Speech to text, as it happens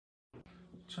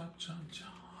Chop, chop, chop.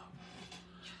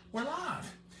 We're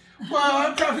live. Well,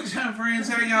 I'm Coffee Time friends.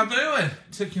 How y'all doing?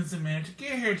 Took us a minute to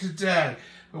get here today,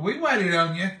 but we waited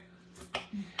on you.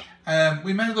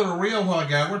 We made a little reel a while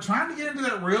ago. We're trying to get into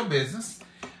that real business.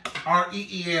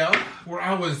 R-E-E-L. We're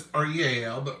always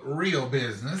R-E-A-L, but real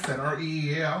business, that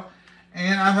R-E-E-L.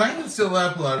 And I think it's still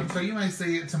uploading, so you may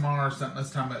see it tomorrow or something.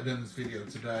 Let's talk about doing this video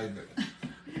today. But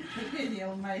the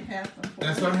video may happen.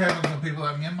 That's what happens when people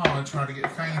like me and Mama try to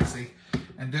get fancy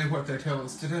and do what they tell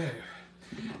us to do.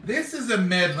 This is a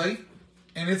medley,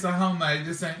 and it's a homemade.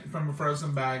 This ain't from a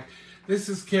frozen bag. This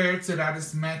is carrots that I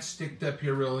just matchsticked up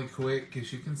here really quick,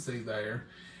 as you can see there.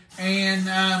 And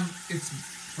it's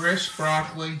fresh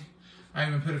broccoli. I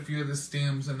even put a few of the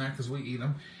stems in there because we eat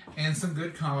them. And some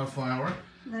good cauliflower.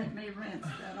 Let me rinse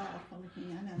that off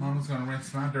again. Mama's going to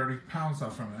rinse my dirty paws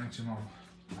off from it, ain't you, Mama?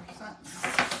 Or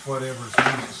something. Whatever's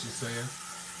in it, she said.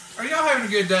 Are y'all having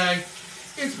a good day?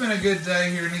 It's been a good day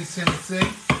here in East Tennessee.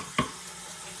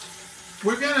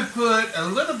 We're going to put a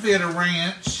little bit of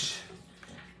ranch,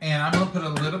 and I'm going to put a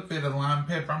little bit of lime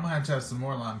pepper. I'm going to have some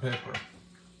more lime pepper,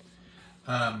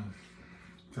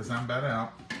 because I'm about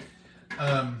out.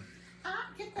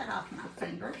 Get that off my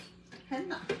fingers.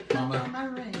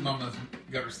 Mama's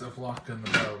got herself locked in the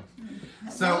bowl.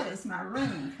 So, what is my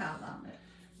ring called on it?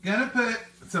 Gonna put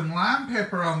some lime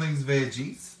pepper on these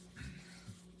veggies.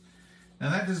 Now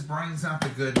that just brings out the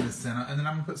goodness in it. And then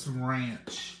I'm gonna put some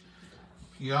ranch.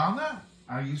 Y'all know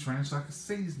I use ranch like a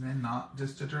seasoning, not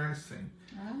just a dressing.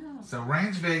 Oh. So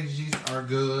ranch veggies are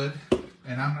good.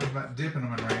 And I'm not about dipping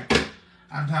them in ranch.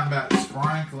 I'm talking about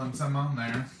sprinkling some on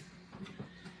there.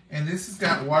 And this has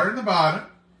got water in the bottom.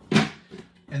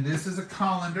 And this is a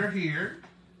colander here.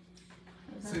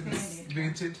 So it's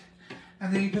vented.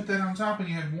 And then you put that on top and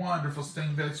you have wonderful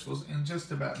steamed vegetables in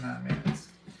just about 9 minutes.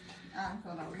 I'm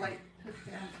going to wait to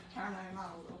turn them on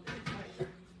a little bit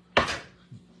later.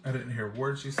 I didn't hear a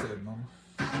word she said, Mama.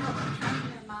 I'm going to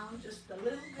turn them on just a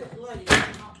little bit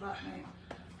later, not right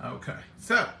now. Okay.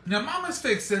 So, now Mama's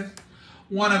fixing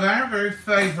one of our very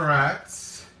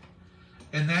favorites.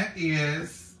 And that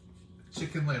is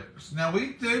chicken livers. Now,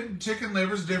 we do chicken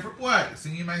livers different ways.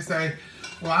 And you may say,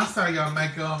 well, I saw y'all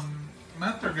make them a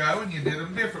month ago and you did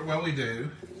them different. Well, we do.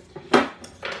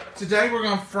 Today, we're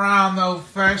going to fry them the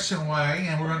old-fashioned way.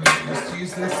 And we're going to just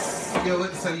use this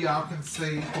skillet so y'all can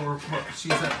see what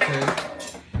she's up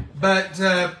to. But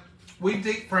we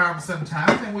deep fry them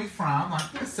sometimes and we fry them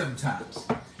like this sometimes.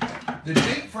 The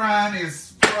deep frying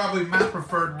is probably my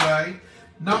preferred way.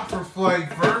 Not for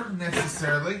flavor,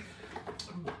 necessarily.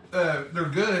 They're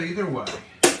good either way,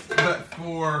 but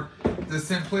for the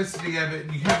simplicity of it,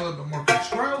 and you have a little bit more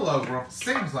control over them, it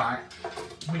seems like,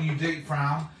 when you deep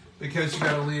fry them, because you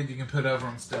got a lid you can put over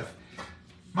them stuff.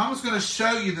 Mama's going to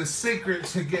show you the secret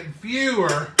to getting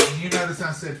fewer, and you notice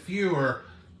I said fewer,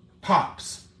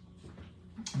 pops,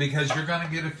 because you're going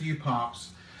to get a few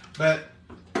pops, but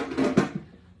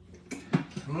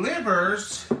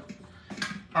livers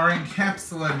are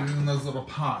encapsulated in those little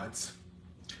pods.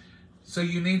 So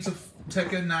you need to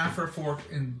take a knife or a fork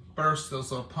and burst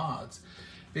those little pods.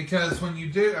 Because when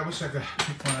you do, I wish I could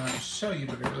pick one out and show you,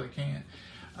 but I really can't.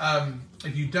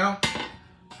 If you don't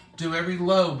do every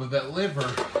lobe of that liver,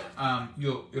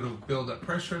 it'll build up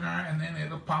pressure in there and then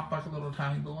it'll pop like a little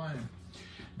tiny balloon.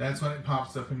 That's when it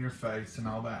pops up in your face and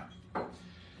all that.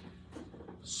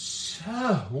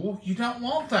 So, you don't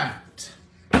want that.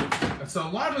 So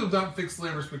a lot of people don't fix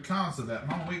livers because of that.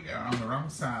 Mama, we are on the wrong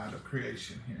side of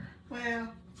creation here.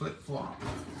 Well, flip-flop.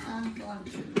 I'm going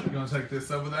to. You going to take this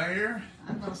over there?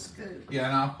 I'm going to scoop. Yeah,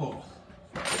 and I'll pull.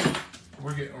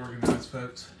 We're getting organized,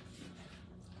 folks.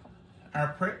 Our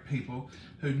prep people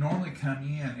who normally come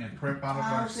in and prep all of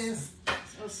our...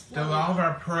 do all of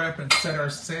our prep and set our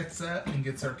sets up and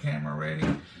gets our camera ready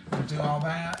and do all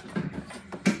that,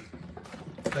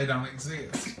 they don't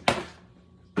exist.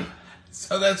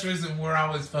 So that's the reason we're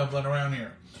always fumbling around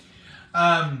here.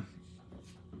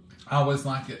 I always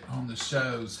like it on the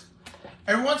shows.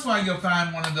 Every once in a while you'll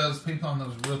find one of those people on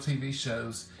those real TV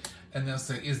shows and they'll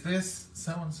say, is this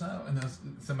so-and-so? And then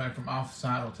somebody from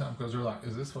off-side will tell them because they're like,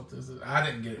 is this what this is? I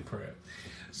didn't get it prepped.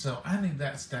 So I need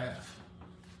that staff.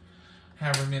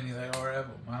 However many they are of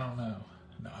them. I don't know.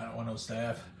 No, I don't want no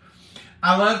staff.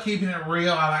 I love keeping it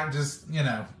real. I like just,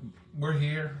 we're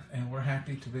here and we're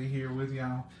happy to be here with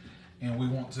y'all. And we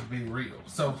want to be real.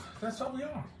 So that's what we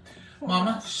are.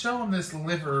 Mama, show them this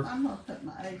liver. I'm going to put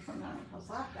my apron on because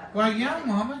I got it. Well, yeah,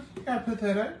 Mama. You got to put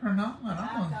that apron on. I've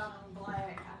got on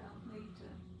black. I don't need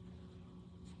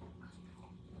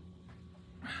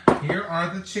to. Here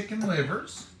are the chicken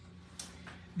livers.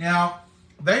 Now,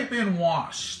 they've been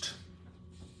washed.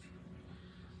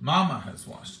 Mama has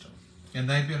washed them, and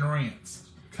they've been rinsed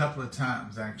a couple of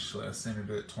times. Actually, I seen her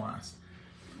do it twice.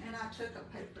 And I took a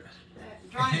paper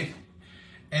drained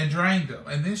and drained them,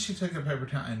 and then she took a paper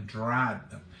towel and dried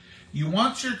them. You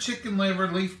want your chicken liver,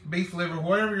 beef liver,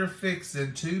 whatever you're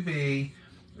fixing, to be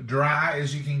dry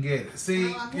as you can get it.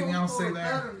 See, can y'all see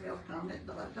that? Buttermilk on it,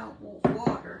 but I don't want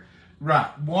water.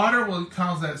 Right, water will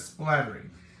cause that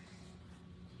splattering.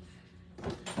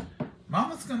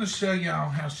 Mama's going to show y'all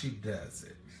how she does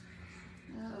it.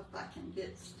 If I can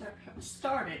get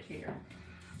started here.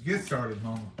 Get started,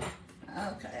 Mama.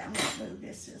 Okay, I'm going to move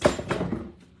this.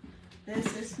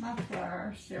 This is my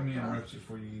flour. Let me interrupt you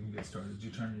before you even get started. Did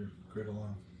you turn your griddle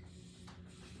on?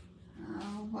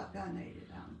 What do I need it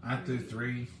on? I do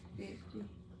 350. 50.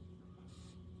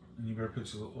 And you better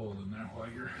put your little oil in there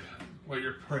while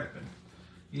you're prepping.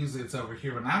 Usually it's over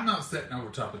here, but I'm not sitting over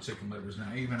top of chicken livers now.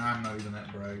 I'm not even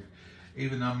that brave.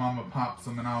 Even though Mama pops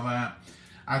them and all that.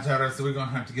 I told her, I said, we're going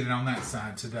to have to get it on that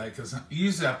side today, because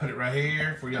usually I put it right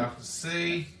here for y'all to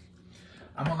see.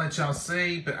 I'm going to let y'all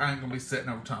see, but I ain't going to be sitting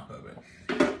over top of it.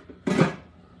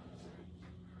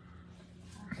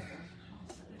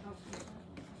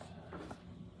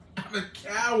 I'm a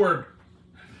coward.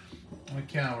 I'm a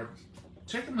coward.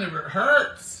 Chicken liver, it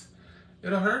hurts.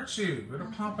 It'll hurt you.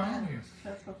 It'll pop on you.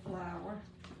 Cup of flour.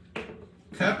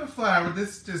 Cup of flour.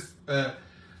 This is just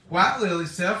White Lily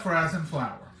self-rising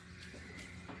flour.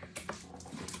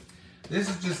 This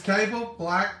is just table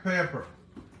black pepper.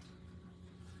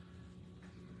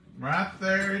 Right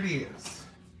there it is.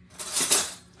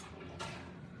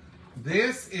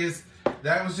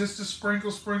 That was just a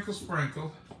sprinkle.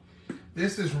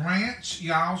 This is ranch,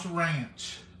 y'all's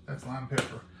ranch. That's lime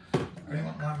pepper. Do you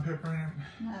want lime pepper in it?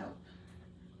 No.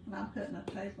 And I'm putting a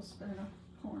tablespoon of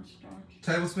cornstarch.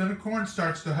 Tablespoon of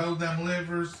cornstarch to hold them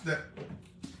livers,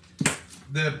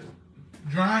 the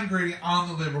dry ingredient on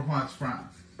the liver while it's frying.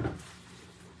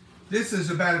 This is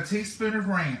about a teaspoon of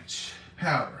ranch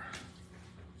powder.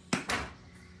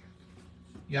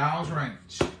 Y'all's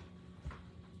ranch.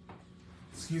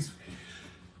 Excuse me.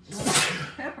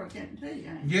 Pepper getting to you,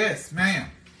 ain't it? Yes, ma'am.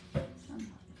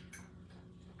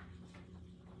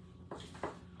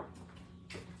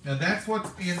 Now that's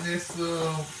what's in this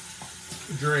little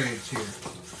dredge here.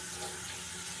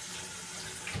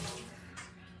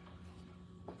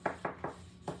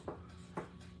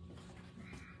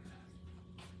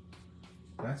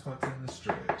 That's what's in this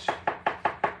dredge.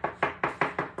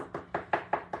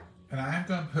 And I am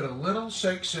going to put a little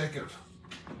shake of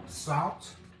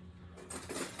salt.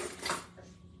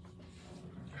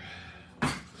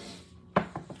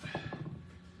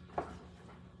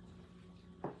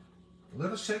 A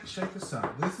little shake of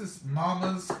salt. This is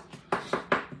Mama's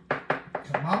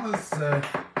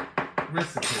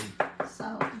recipe.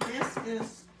 So this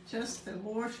is just the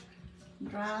washed,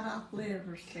 dried off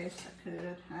livers best I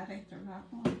could. I think the right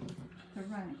one, the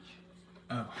ranch.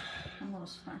 Oh. I'm going to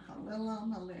sprinkle a little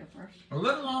on the livers. A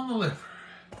little on the liver.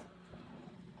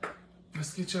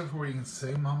 Let's get you over where you can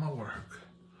see Mama work.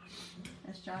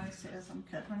 As Johnny says, I'm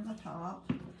covering the top.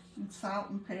 And salt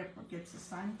and pepper gets the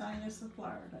same thing as the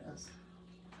flour does.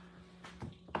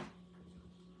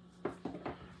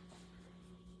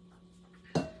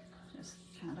 Just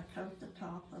kind of coat the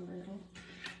top a little.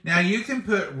 Now you can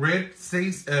put red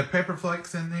pepper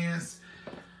flakes in this.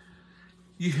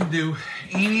 You can do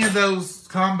any of those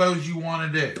combos you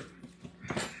want to do.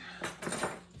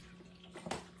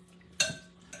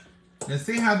 Now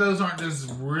see how those aren't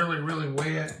just really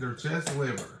wet? They're just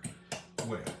liver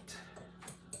wet.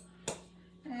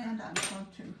 And I'm going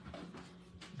to...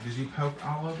 Did you poke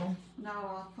all of them? No,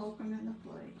 I'll poke them in the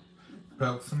plate.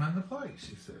 Poke some in the plate,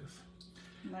 she says.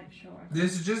 Make sure.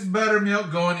 This is just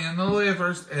buttermilk going in the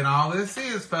livers. And all this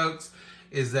is, folks,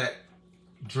 is that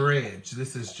dredge.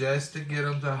 This is just to get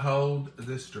them to hold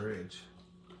this dredge.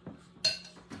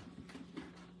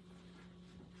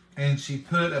 And she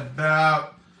put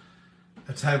about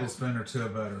a tablespoon or two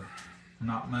of butter.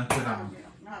 Not much at all.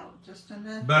 No, just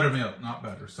enough. Buttermilk, not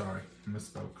butter. Sorry,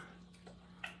 misspoke.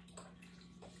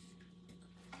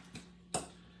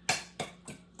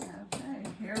 Okay,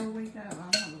 here we go. I'm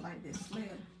going to lay this lid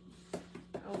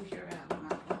over out of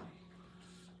my way.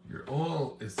 Your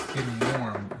oil is getting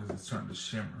warm as it's starting to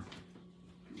shimmer.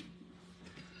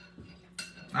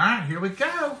 All right, here we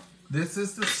go. This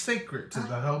is the secret to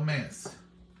the whole mess.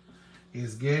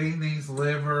 Is getting these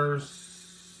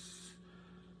livers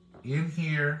in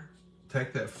here.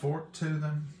 Take that fork to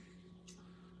them.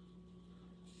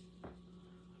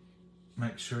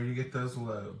 Make sure you get those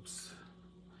lobes.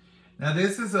 Now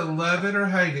this is a love it or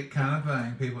hate it kind of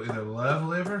thing. People either love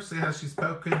liver. See how she's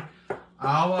poking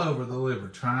all over the liver.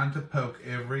 Trying to poke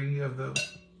every of the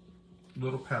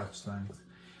little pouch things.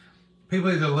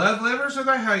 People either love livers or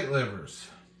they hate livers.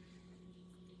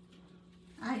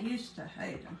 I used to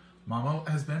hate them. Mama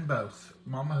has been both.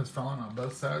 Mama has fallen on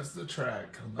both sides of the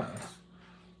track on those.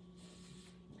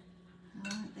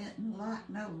 I didn't like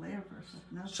no livers.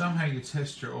 No. Show them how you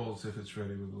test your oils if it's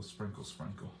ready with a little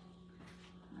sprinkle.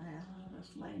 Well, I'll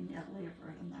just lay me a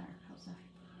liver in there because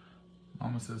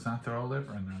Mama says I throw a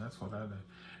liver in there. That's what I do.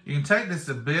 You can take just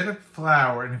a bit of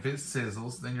flour, and if it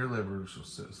sizzles, then your livers will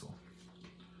sizzle.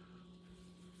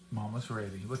 Mama's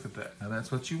ready. Look at that. Now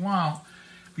that's what you want.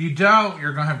 If you don't,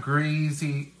 you're going to have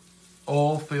greasy,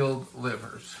 oil-filled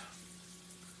livers.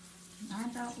 I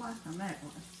don't like them that way.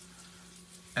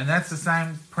 And that's the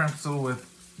same principle with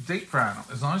deep frying them.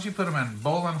 As long as you put them in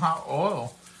boiling hot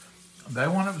oil, they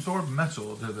won't absorb much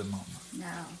oil to them, Mama. No,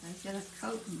 they get a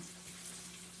coating.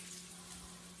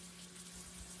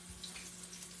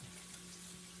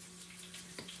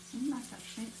 Seems like I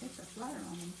can't get the flour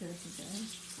on them good today.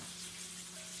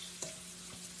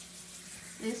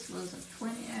 This was a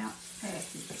 20-ounce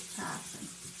package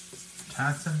of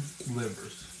Tyson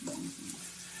livers.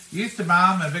 You used to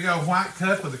buy them in a big old white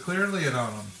cup with a clear lid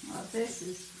on them. Well, this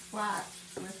is white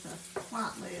with a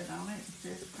white lid on it. It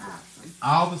says Tyson.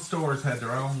 All the stores had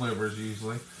their own livers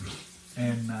usually.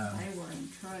 And They were in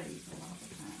trays a lot of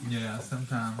the time. yeah,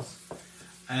 sometimes.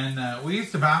 And we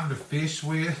used to buy them to fish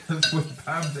with. We'd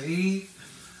buy them to eat.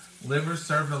 Livers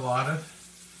served a lot of.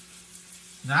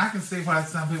 Now I can see why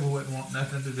some people wouldn't want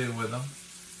nothing to do with them.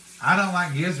 I don't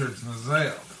like gizzards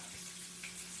myself.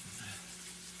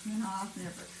 You know, I've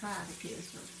never tried a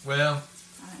gizzard. Well,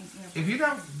 I ain't never. if you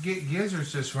don't get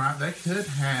gizzards just right, they could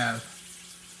have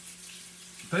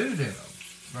food in them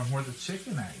from where the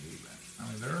chicken ate even. I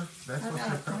mean, that's I what got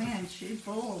they're a perfect. friend, she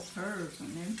boils hers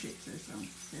and then fixes them.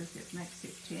 Says it makes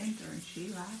it tender and she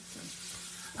likes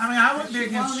them. I mean, I But wouldn't be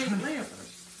she won't against. eat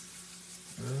livers.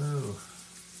 Ooh.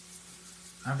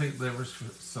 I've eaten livers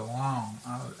for so long.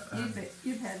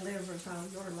 You've had livers all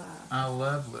your life. I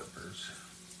love livers.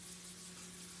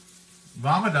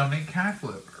 Mama don't eat calf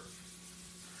liver.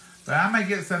 But I may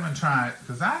get some and try it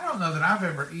because I don't know that I've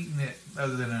ever eaten it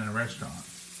other than in a restaurant.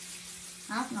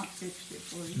 I've not fixed it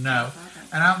for you. No. I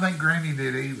don't. And I don't think Granny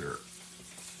did either.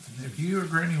 If you or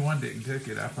Granny one didn't cook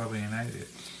it, I probably ain't ate it.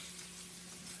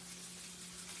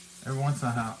 Every once in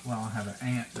a while, I have an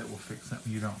aunt that will fix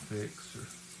something you don't fix.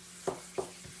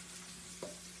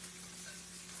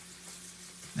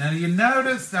 Now, you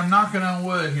notice I'm knocking on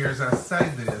wood here as I say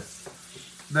this.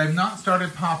 They've not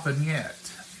started popping yet.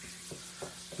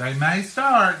 They may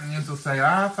start, and you'll say,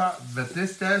 I thought, but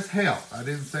this does help. I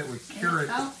didn't say it would cure it,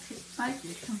 Don't make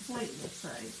you completely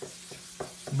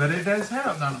safe. but it does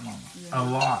help, don't it, Mama? Yeah. A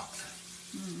lot.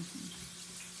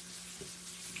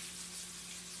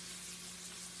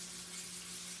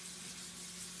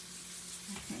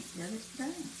 I can't get it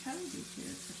done. Cody's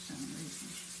here for some reason.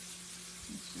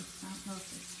 It's just not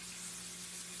looking.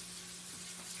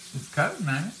 It's coating,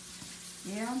 ain't it?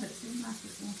 Yeah, but it seems like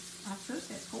it wants. I put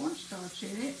that cornstarch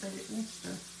in it, but it wants to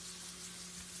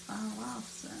fall off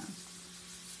some.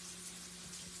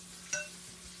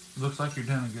 Looks like you're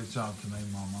doing a good job to me,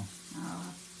 Mama. I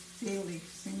really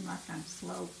seem like I'm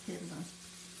slow piddling.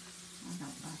 I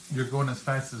don't like it. You're going as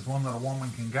fast as one little woman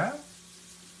can go,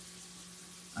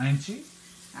 ain't you?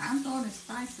 I'm going as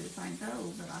fast as I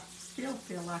go, but I still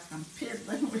feel like I'm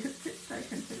piddling with it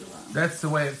taking too long. That's the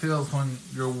way it feels when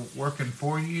you're working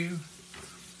for you.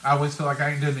 I always feel like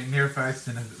I ain't doing it near fast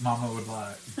enough Mama would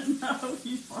like. No,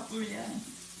 you probably ain't.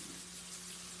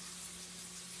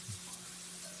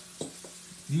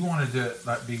 You want to do it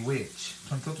like Bewitched.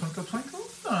 Twinkle, twinkle, twinkle,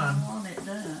 I sun. want it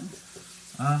done.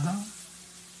 Uh-huh.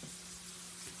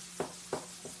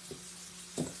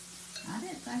 I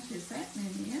didn't think there's that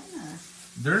many in there.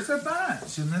 There's a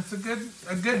bunch, and it's a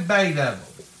good bait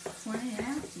of them. 20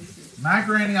 ounces. My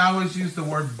granny always used the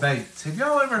word bait. Have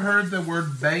y'all ever heard the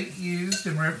word bait used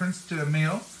in reference to a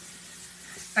meal?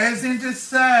 As in to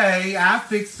say, I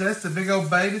fixed us a big old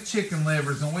bait of chicken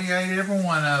livers and we ate every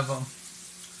one of them.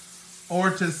 Or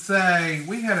to say,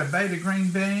 we had a bait of green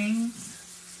beans.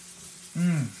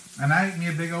 And I ate me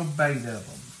a big old bait of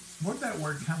them. Where'd that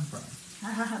word come from?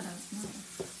 I don't know.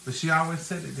 But she always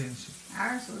said it, didn't she?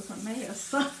 Ours was a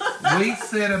mess. We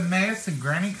said a mess and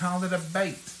Granny called it a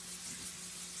bait.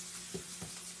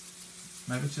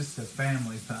 Maybe it's just a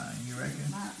family thing, you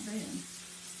reckon? Might be.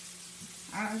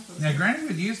 Ours was Now, Granny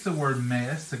would use the word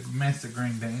mess, a mess of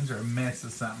green beans or a mess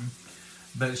of something,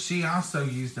 but she also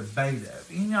used a bait of.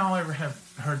 Any of y'all ever have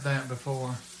heard that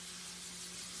before?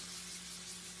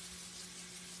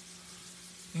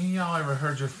 Any of y'all ever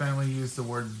heard your family use the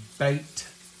word bait,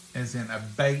 as in a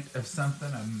bait of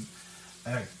something,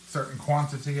 a certain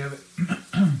quantity of it.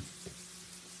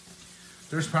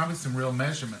 There's probably some real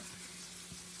measurement.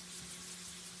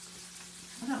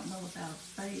 I don't know about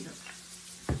fate of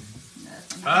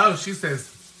nothing. Oh, she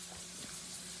says,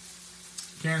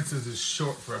 Karen says it's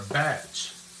short for a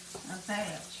batch. A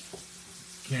batch.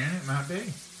 Karen, it might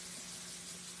be.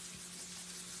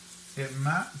 It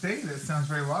might be. That sounds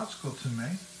very logical to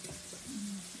me.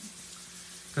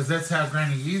 Because that's how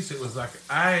Granny used it. Was like,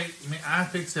 I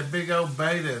fixed a big old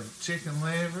bait of chicken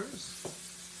livers.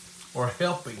 Or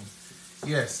helping.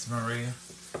 Yes, Maria.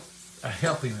 A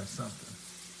helping of something.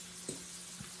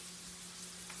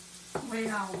 We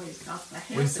always got the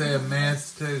helping. We say a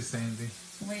mess too, Sandy.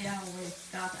 We always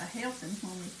got a helping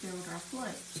when we filled our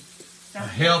plates. A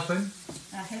helping?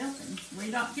 A helping.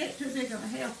 We don't get too big of a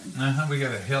helping. We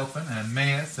got a helping, a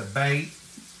mess, a bait.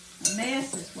 A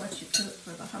mess is what you cook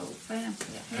for the whole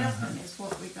family. A helping is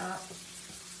what we got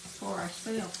for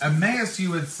ourselves. A mess, you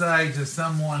would say to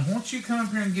someone, won't you come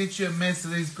up here and get you a mess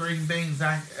of these green beans?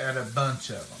 I got a bunch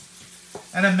of them.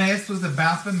 And a mess was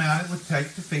about the amount it would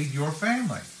take to feed your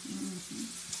family.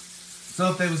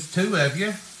 So if there was 2 of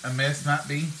you, a mess might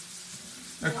be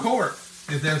a quart.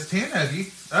 If there was 10 of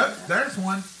you, oh, there's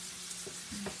one.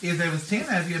 If there was 10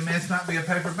 of you, a mess might be a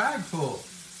paper bag full.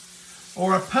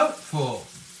 Or a poke full.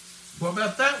 What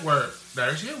about that word?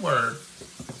 There's your word.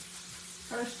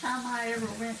 First time I ever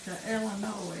went to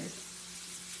Illinois,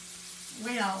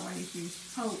 we always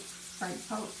used poke, say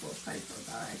poke for paper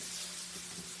bags.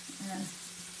 And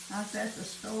I was at the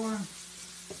store,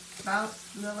 bought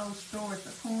the little old store at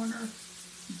the corner,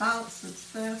 bought some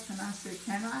stuff, and I said,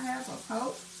 can I have a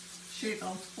poke? She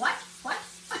goes, what?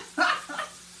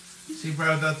 She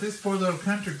brought up this poor little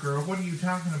country girl. What are you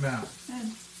talking about?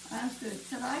 And I said,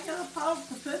 can I get a poke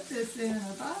to put this in,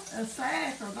 a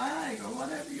sack or bag or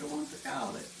whatever you want to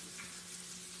call it?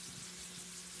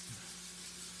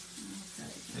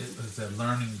 Okay. It was a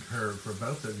learning curve for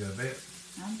both of you, I bet.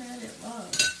 I bet it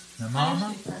was. Now,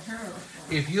 Mama, Especially for her.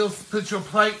 if you'll put your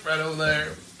plate right over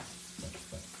there,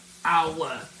 I'll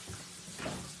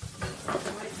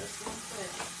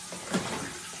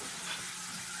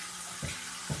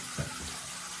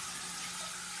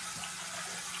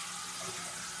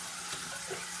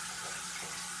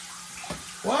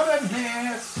What a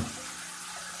mess!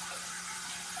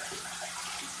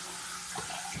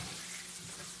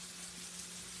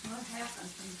 What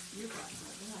happened when you got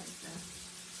like that?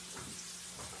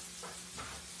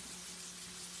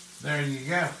 There you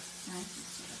go. Thank you,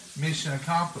 sir. Mission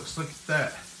accomplished. Look at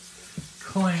that.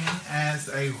 Clean as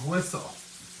a whistle.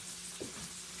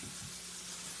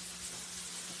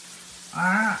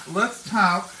 Alright, let's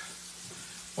talk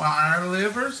while our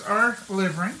livers are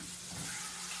livering.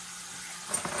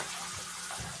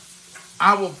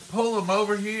 I will pull them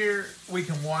over here. We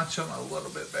can watch them a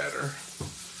little bit better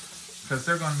because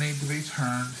they're going to need to be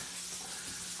turned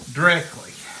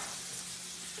directly.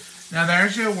 Now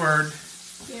there's your word.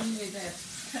 Give me that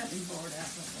cutting board out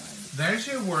of the way. There's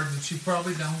your word that you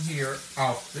probably don't hear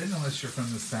often unless you're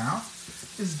from the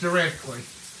South. Is directly.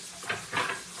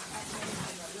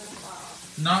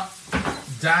 Not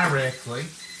directly,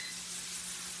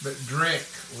 but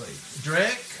directly.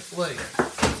 Directly.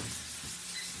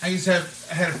 I used to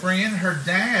had a friend, her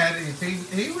dad, if he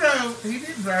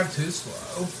didn't drive too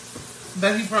slow,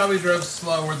 but he probably drove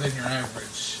slower than your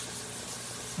average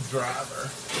driver.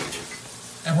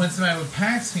 And when somebody would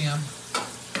pass him,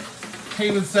 he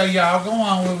would say, y'all go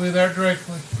on, we'll be there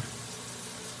directly.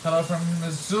 Hello from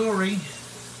Missouri.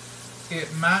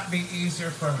 It might be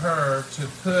easier for her to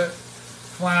put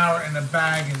flour in a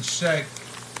bag and shake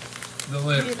the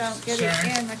lid. You don't get Sharon?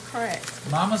 it in the cracks.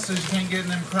 Mama says you can't get in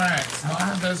them cracks.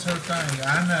 Mama does her thing.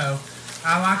 I know.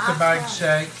 I like the bag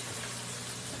shake.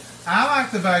 I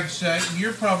like the bag shake.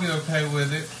 You're probably okay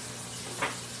with it.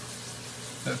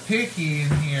 But Picky in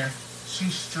here,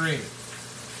 she's strict.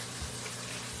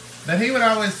 But he would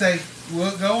always say,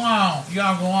 well, go on.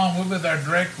 Y'all go on. We'll be there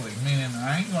directly. Meaning,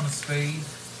 I ain't going to speed.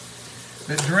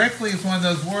 But directly is one of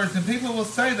those words, and people will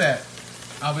say that.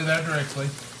 I'll be there directly.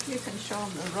 You can show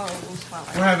them the rolls while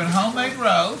We're having homemade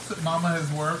rolls that Mama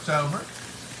has worked over.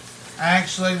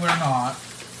 Actually, we're not.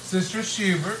 Sister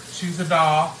Schubert, she's a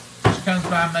doll. She comes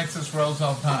by and makes us rolls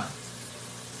all the time.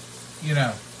 You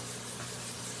know.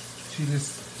 She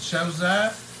just shows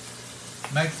up,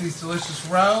 makes these delicious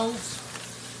rolls.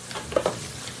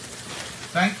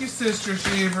 Thank you, Sister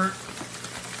Schubert.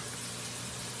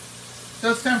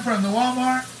 Those come from the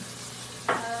Walmart?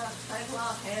 Save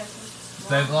Lot has them.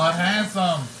 Save Lot has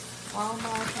them.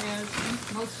 Walmart has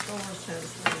them. Most stores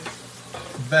has them.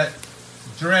 But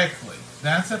directly.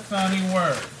 That's a funny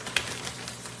word.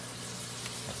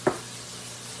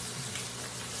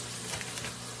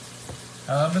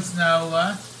 Hello, Miss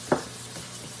Nola.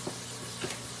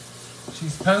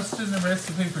 She's posting the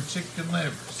recipe for chicken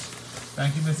livers.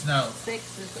 Thank you, Miss Nola.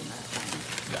 6 is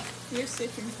enough. Yeah. You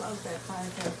sit and close that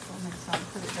page up for me so I can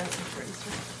put it back in the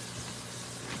freezer.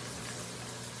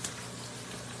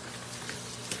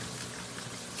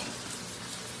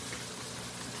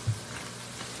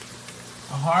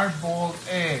 Hard-boiled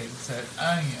eggs and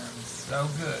onions. So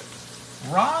good.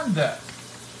 Rhonda.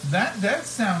 That does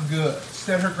sound good. She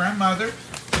said her grandmother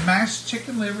mashed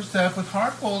chicken liver stuff with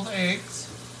hard-boiled eggs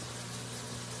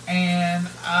and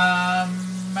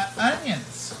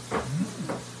onions.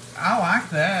 I like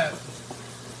that.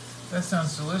 That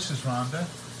sounds delicious, Rhonda.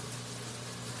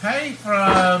 Hey,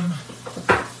 from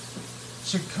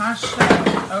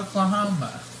Chickasha,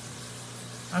 Oklahoma.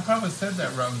 I probably said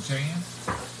that wrong, Jan.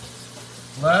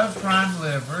 Love fried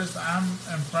livers. I'm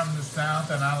from the South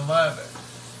and I love it.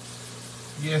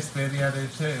 Yes, Betty, I do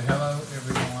too. Hello,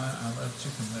 everyone. I love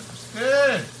chicken livers.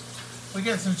 Good. We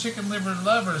got some chicken liver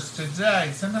lovers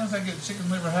today. Sometimes I get chicken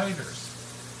liver haters.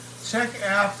 Check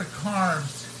out the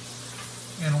carbs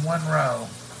in one row.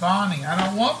 Bonnie, I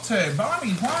don't want to.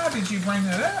 Bonnie, why did you bring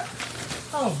that up?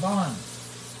 Oh, Bonnie.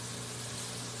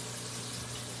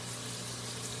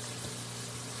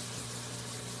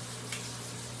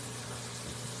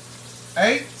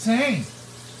 $18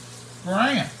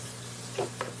 grams.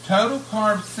 Total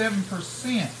carbs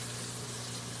 7%.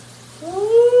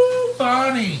 Woo,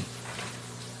 Bonnie.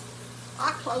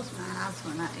 I close my eyes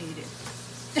when I eat it.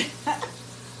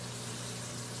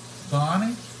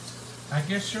 Bonnie, I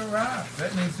guess you're right.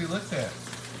 That needs to be looked at.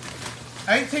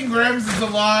 18 grams is a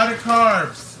lot of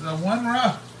carbs. The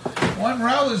one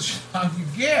roll is all you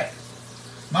get.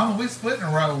 Mama, we splitting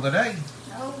a roll today.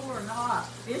 No, we're not.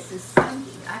 This is Sunday.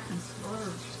 I can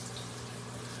splurge.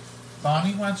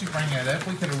 Bonnie, why don't you bring that up?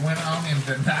 We could have went on in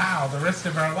denial the rest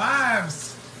of our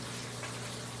lives.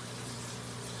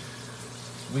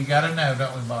 We got to know,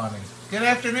 don't we, Bonnie? Good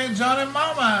afternoon, John and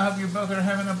Mama. I hope you both are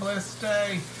having a blessed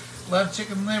day. Love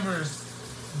chicken livers.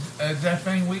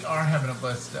 Daphne, we are having a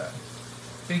blessed day.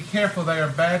 Be careful, they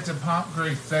are bad to pump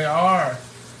grease. They are.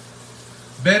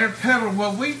 Better cover.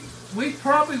 Well, we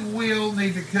probably will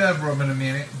need to cover them in a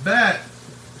minute, but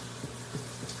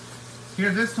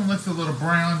here, this one looks a little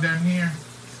brown down here.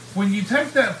 When you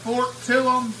take that fork to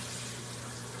them,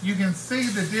 you can see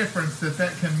the difference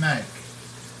that can make.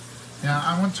 Now,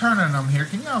 I'm going to turn on them here.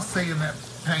 Can y'all see in that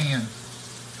pan?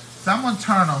 So I'm going to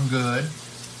turn them good.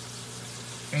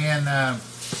 And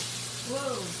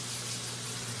Whoa.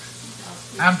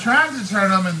 I'm trying to turn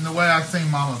them in the way I've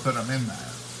seen Mama put them in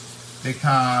there,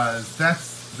 because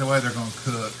that's the way they're going to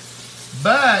cook.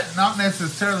 But not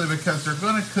necessarily, because they're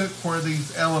going to cook where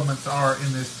these elements are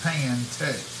in this pan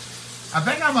too. I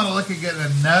think I'm going to look at getting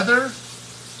another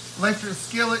electric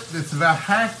skillet that's about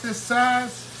half this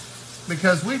size,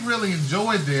 because we've really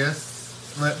enjoyed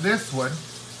this one.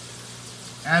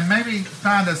 And maybe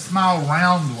find a small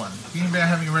round one. Do anybody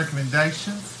have any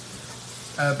recommendations?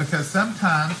 Because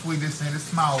sometimes we just need a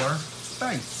smaller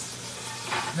space.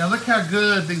 Now look how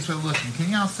good these are looking. Can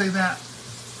y'all see that?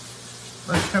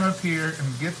 Let's come up here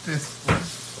and get this one.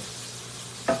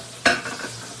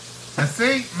 Now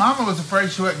see, Mama was afraid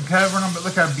she wasn't covering them, but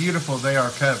look how beautiful they are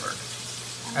covered.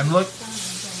 And look,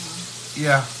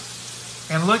 yeah.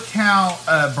 And look how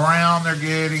brown they're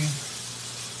getting.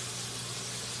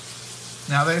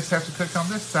 Now they just have to cook on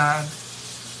this side,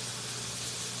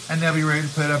 and they'll be ready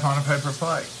to put up on a paper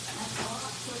plate.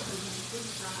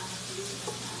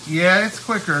 Yeah, it's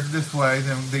quicker this way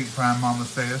than deep frying, Mama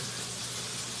says.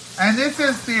 And this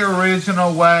is the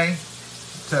original way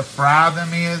to fry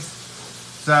them is.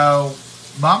 So,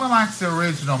 Mama likes the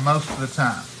original most of the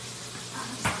time.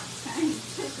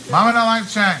 Mama don't like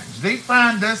change. Deep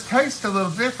frying does taste a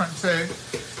little different too.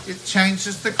 It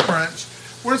changes the crunch.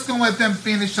 We're just going to let them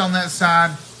finish on that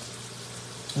side.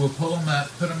 We'll pull them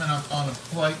up, put them on a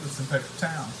plate with some paper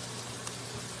towel.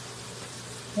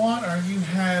 What are you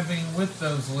having with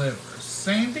those livers?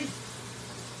 Sandy?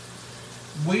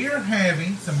 We are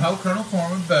having some whole kernel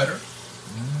corn with butter.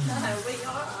 No, we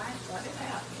are. I ain't got it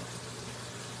out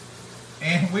yet.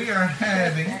 And we are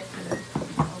having...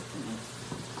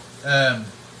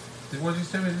 what did you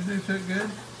say we did do to it good?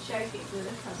 Shake it good,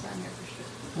 because I never shook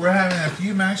it. We're having a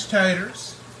few mashed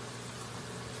taters.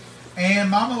 And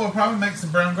Mama will probably make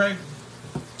some brown gravy.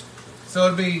 So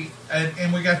it'll be,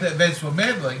 and we got that vegetable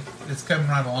medley that's coming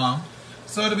right along.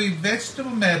 So it'll be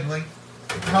vegetable medley,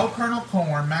 whole kernel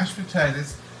corn, mashed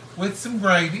potatoes with some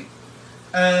gravy.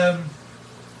 I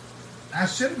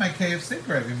should have made KFC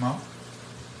gravy, Mom.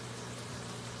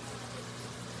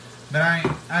 But I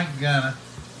ain't gonna.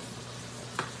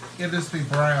 It'll just be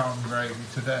brown gravy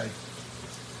today.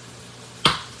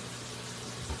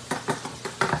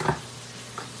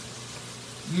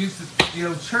 Use the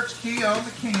old church key on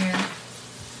the can.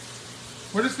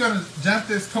 We're just going to dump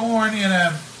this corn in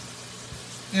a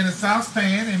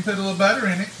saucepan and put a little butter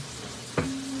in it.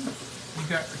 You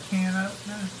got the can up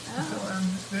now? That's what I'm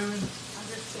doing. I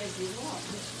just said you want.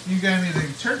 You gave me the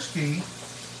church key.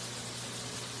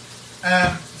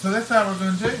 So that's how we're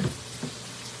going to do.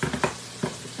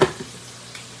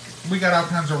 We got all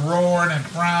kinds of roaring and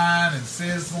frying and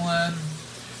sizzling.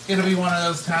 It'll be one of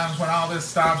those times when all this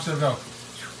stops. It'll go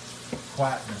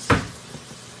quietness.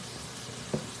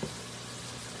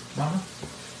 Mama,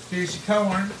 here's your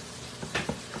corn.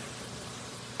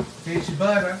 Here's your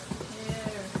butter.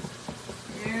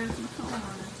 Here's the corn.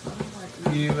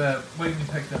 You wait me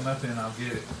take them up and I'll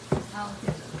get it. I'll get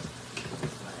it.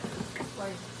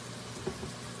 Wait.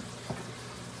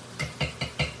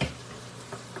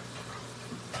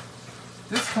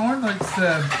 This corn looks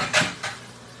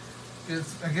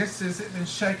I guess is it been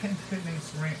shaken? It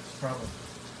needs rinse probably.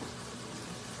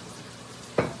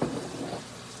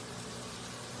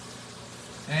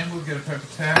 And we'll get a paper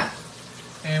towel.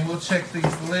 And we'll check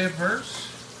these livers.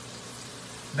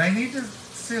 They need to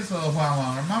sizzle a while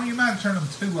longer. Mom, you might turn them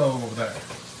too low over there.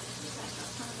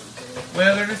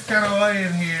 Well, they're just kind of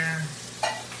laying here. I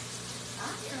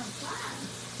hear them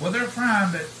flying. Well, they're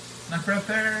frying, but like right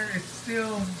there, it's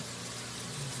still...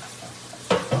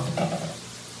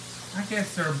 I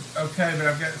guess they're okay, but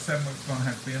I've got something that's going to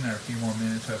have to be in there a few more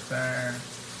minutes up there.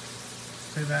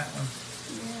 See that one?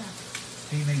 Yeah.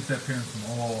 He needs up here in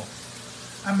some oil.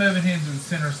 I'm moving him to the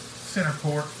center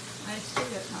court. I see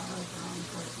it all over on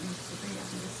what it needs to be on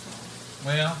this side.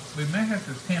 Well, we may have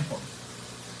to temp them.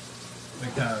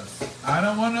 Because I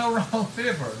don't want no raw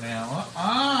liver now.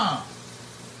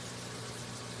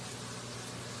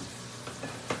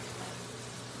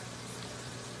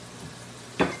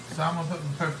 So I'm going to put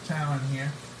my paper towel in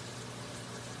here.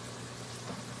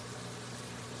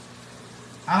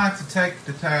 I like to take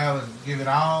the towel and give it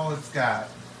all it's got.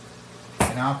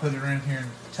 And I'll put it in here and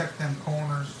tuck them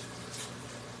corners.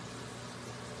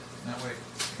 That way it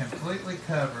completely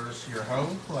covers your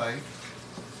whole plate.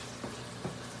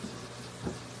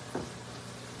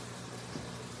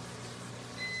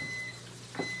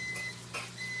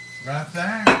 Right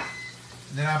there.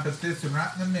 And then I'll put this one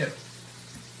right in the middle.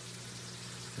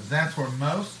 Because that's where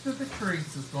most of the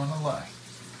crease is going to lay.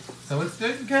 So it's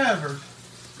good and covered.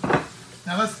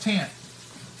 Now let's temp.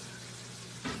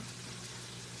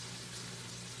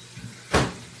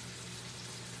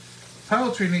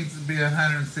 Poultry needs to be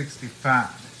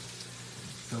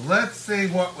 165. So let's see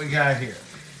what we got here.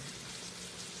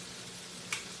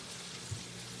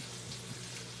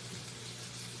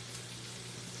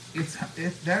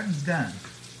 That one's done.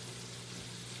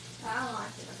 I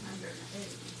like it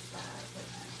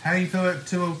 185. How do you feel at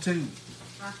 202?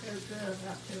 I feel good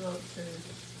about 202.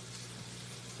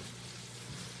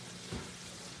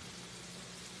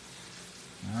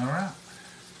 All right.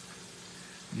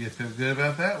 You feel good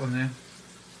about that one then.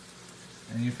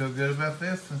 And you feel good about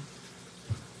this one.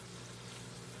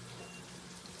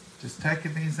 Just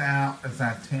taking these out as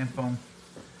I temp them.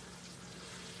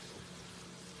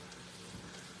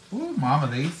 Ooh, mama,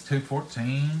 these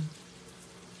 214.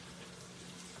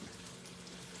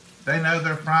 They know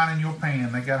they're frying in your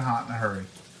pan. They got hot in a hurry.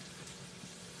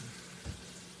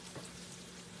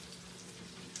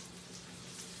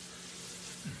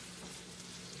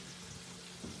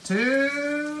 Two,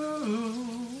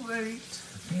 8,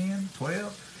 10,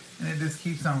 12, and it just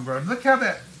keeps on growing. Look how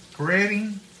that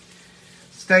breading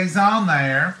stays on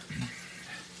there.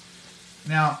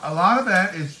 Now, a lot of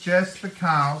that is just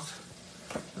because,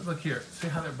 look here, see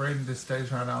how that breading just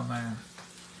stays right on there?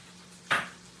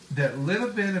 That little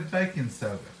bit of baking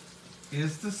soda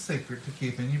is the secret to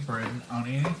keeping your breading on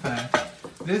anything.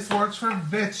 This works for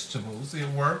vegetables. It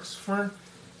works for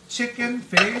chicken,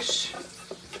 fish,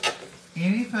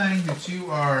 anything that you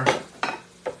are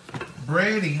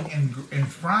breading and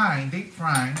frying, deep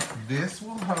frying, this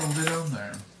will hold it on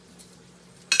there.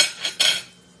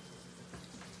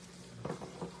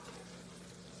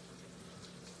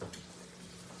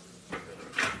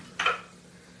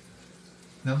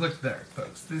 Now look there,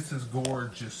 folks. This is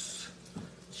gorgeous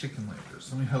chicken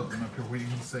livers. Let me hold them up here where you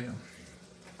can see them.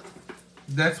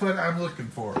 That's what I'm looking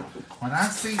for. When I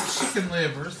see chicken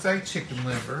liver, say chicken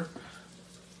liver,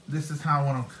 this is how I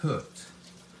want them cooked.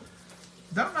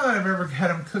 Don't know that I've ever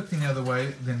had them cooked any other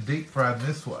way than deep fried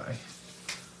this way.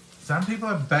 Some people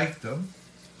have baked them.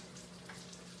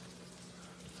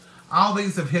 All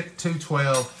these have hit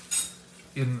 212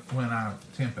 when I'm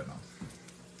temping them.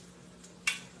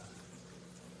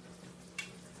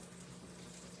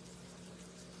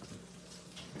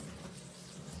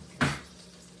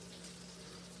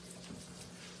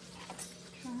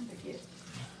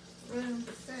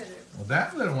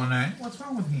 that little one ain't. What's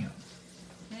wrong with him?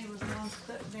 He was going to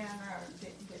put down there and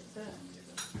didn't get done.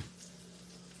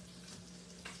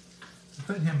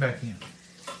 Put him back in.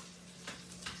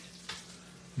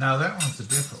 No, that one's a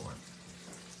different one.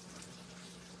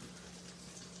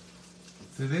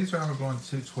 See, these are all going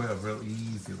 212 real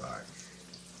easy like.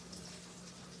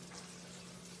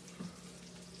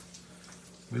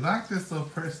 We like this little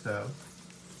Presto.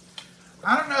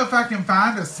 I don't know if I can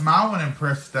find a small one in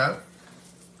Presto.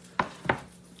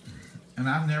 And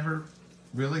I've never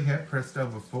really had Presto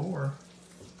before.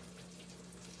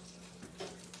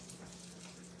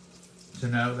 To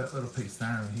know that little piece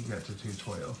there, he got to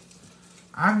 212.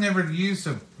 I've never used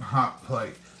a hot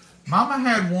plate. Mama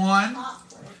had one. Hot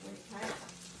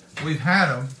plate We've had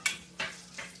them.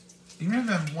 You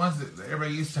remember them ones that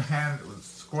everybody used to have that was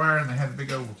square and they had a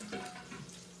big old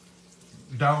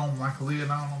dome like a lid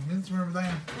on them? You remember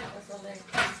that? That was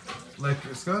electric.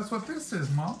 Electric. So that's what this is,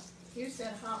 Mom. You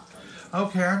said hot plate.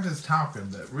 Okay, I'm just talking,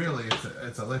 but really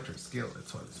it's electric skillet.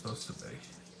 That's what it's supposed to be.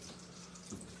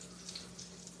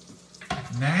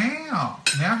 Now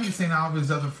he's seen all of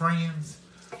his other friends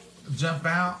jump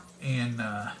out, and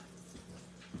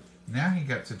now he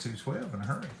got to 212 in a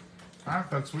hurry. All right,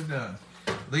 folks, we're done.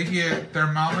 Leave your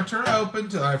thermometer open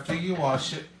till after you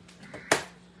wash it.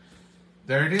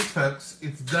 There it is, folks.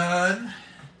 It's done.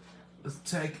 Let's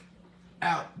take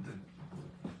out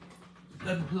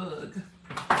the plug.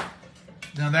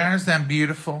 Now there's them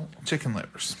beautiful chicken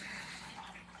livers.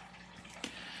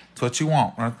 That's what you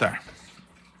want right there.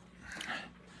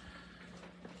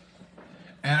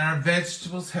 And our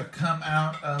vegetables have come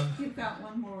out of... You've got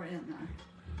one more in there.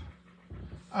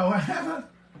 Oh, I haven't?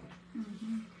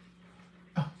 Mm-hmm.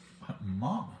 Oh,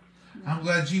 Mama. No. I'm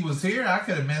glad you was here. I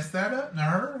could have messed that up in a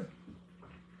hurry.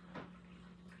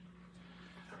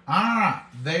 All right,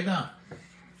 they done.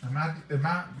 Am I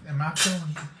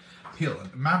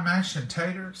peeling? Am I mashing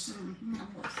taters? Mm-hmm. I'm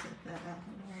going to set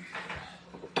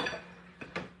that out.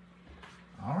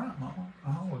 All right, Mama.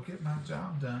 Oh, we'll get my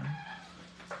job done.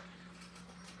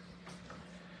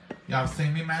 Y'all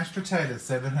seen me mash potatoes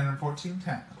 714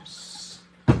 times.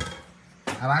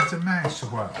 I like to mash a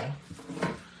while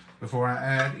before I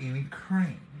add any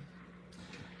cream.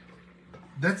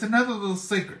 That's another little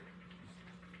secret.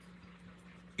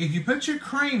 If you put your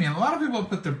cream in, a lot of people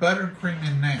put their butter and cream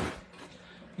in now.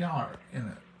 Y'all are in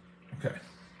it. Okay.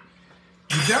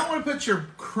 You don't want to put your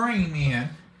cream in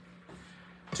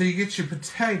till you get your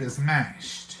potatoes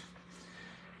mashed.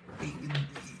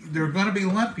 They're going to be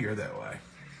lumpier that way.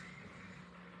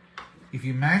 If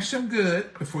you mash them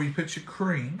good before you put your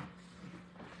cream,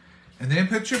 and then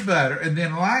put your butter, and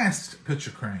then last put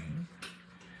your cream,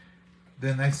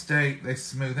 then they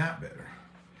smooth out better.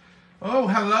 Oh,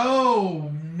 hello,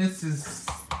 Mrs.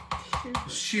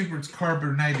 Schubert's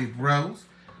Carbonated Rose.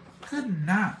 Good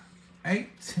night.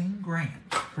 18 grams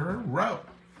per row.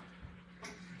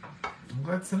 I'm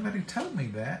glad somebody told me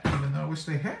that, even though I wish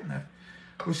they hadn't. I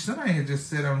wish somebody had just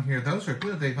said on here, those are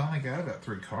good. They've only got about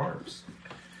 3 carbs.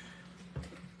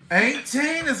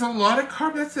 18 is a lot of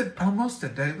carbs. That's almost a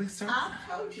daily serving. I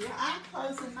told you, I'm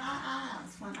closing my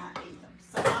eyes when I eat them,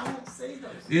 so I won't see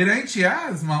those. It ain't your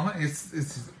eyes, Mama. It's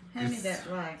Hand me that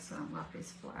rag so I'm off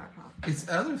his flour pot. It's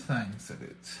other things that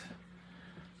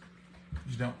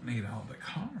you don't need all the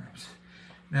carbs.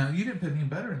 Now, you didn't put any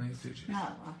butter in these, did you? No,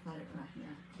 I put it right here.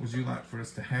 Would you like for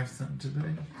us to have some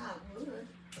today? I would.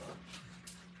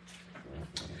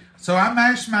 So I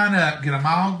mash mine up, get them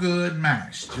all good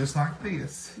mashed, just like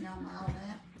this. You know all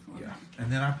that? Yeah.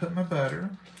 And then I put my butter.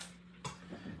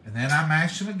 And then I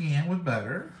mash them again with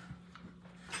butter.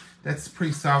 That's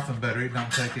pre-softened butter. It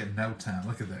don't take it no time.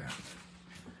 Look at that.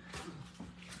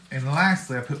 And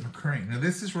lastly, I put my cream. Now,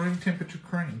 this is room temperature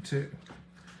cream, too.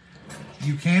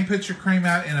 You can put your cream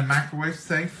out in a microwave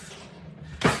safe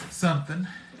something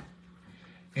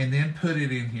and then put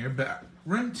it in here. But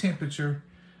room temperature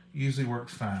usually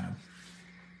works fine.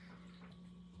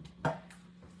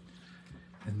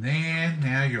 And then,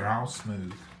 now you're all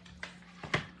smooth.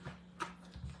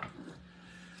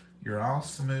 You're all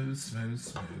smooth, smooth,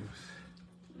 smooth.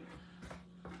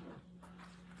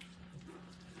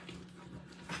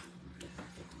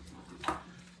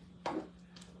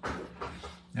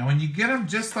 Now, when you get them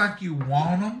just like you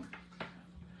want them,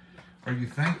 or you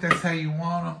think that's how you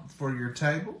want them for your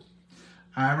table,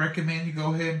 I recommend you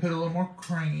go ahead and put a little more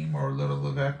cream or a little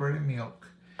evaporated milk,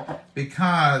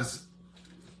 because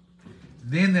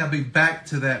then they'll be back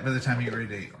to that by the time you're ready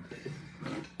to eat them.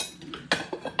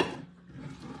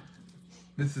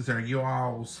 This is our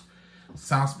y'all's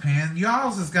saucepan.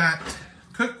 Y'all's has got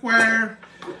cookware.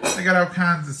 They got all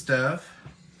kinds of stuff.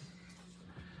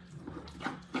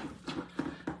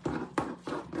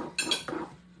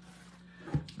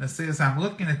 Now see, as I'm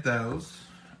looking at those,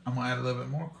 I'm going to add a little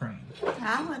bit more cream.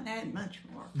 I wouldn't add much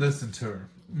more. Listen to her.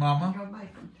 Mama, You'll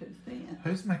make them too thin.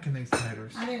 who's making these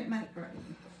taters? I didn't make gravy.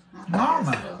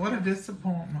 Mama, what a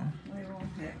disappointment. We won't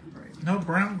have gravy. No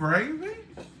brown gravy?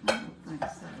 I don't think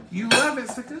so. You love it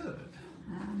so good.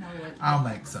 I know it. I'll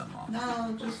make some, Mama.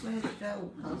 No, just let it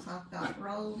go, because I've got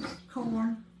rolls,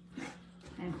 corn,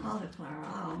 and cauliflower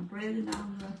all breaded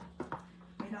on the,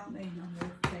 we don't need no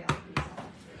more calories on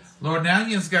this. Lord, now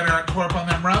you's got to pour up on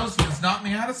them rolls. You's knocked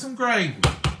me out of some gravy.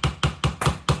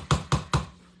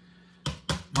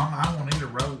 Mama, I won't eat a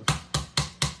roll.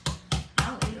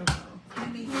 I'll eat a roll.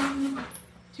 Give me one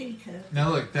teacup. Now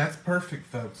look, that's perfect,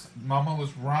 folks. Mama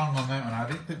was wrong on that one. I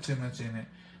didn't put too much in it.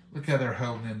 Look how they're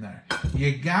holding in there.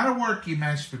 You gotta work your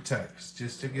mashed potatoes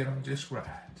just to get them just right.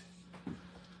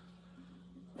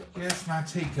 Yes, my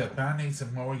teacup. I need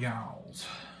some more y'alls.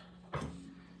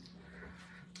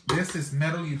 This is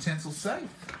metal utensil safe,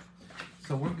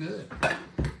 so we're good.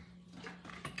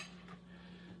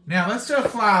 Now let's do a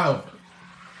flyover.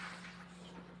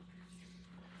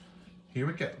 Here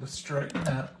we go. Let's straighten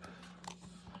up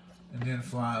and then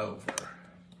fly over.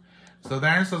 So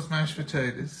there's those mashed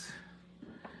potatoes.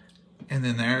 And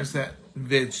then there's that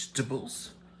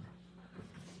vegetables.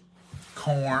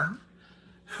 Corn.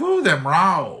 Whew, them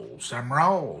rolls. Them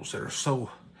rolls. They're so...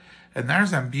 And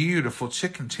there's them beautiful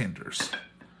chicken tenders.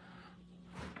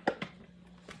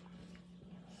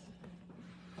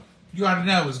 You ought to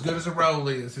know, as good as a roll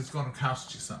is, it's going to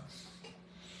cost you something.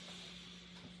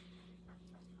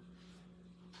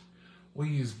 We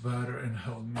use butter and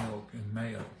whole milk and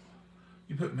mayo.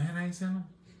 You put mayonnaise in them?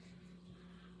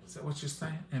 Is that what you're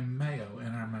saying? And mayo in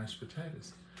our mashed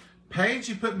potatoes. Paige,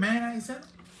 you put mayonnaise in them?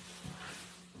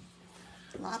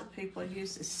 A lot of people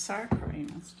use this sour cream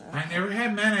and stuff. I never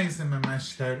had mayonnaise in my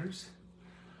mashed potatoes.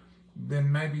 Then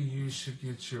maybe you should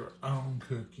get your own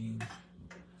cooking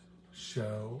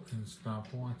show and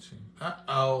stop watching.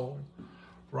 Uh-oh.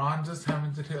 Rhonda's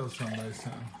having to tell somebody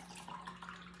something.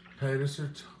 Potatoes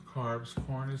are carbs.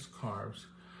 Corn is carbs.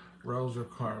 Rolls are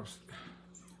carbs.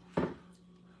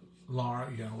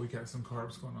 Laura, yeah, we got some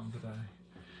carbs going on today.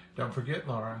 Don't forget,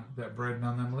 Laura, that bread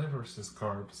on them livers is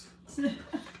carbs.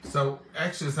 So,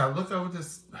 actually, as I look over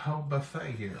this whole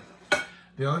buffet here,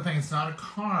 the only thing that's not a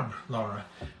carb, Laura,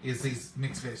 is these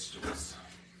mixed vegetables.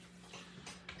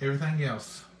 Everything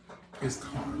else is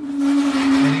carb.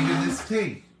 And even this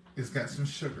tea has got some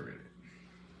sugar in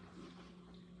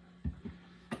it.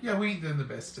 Yeah, we ain't doing the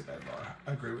best today, Laura.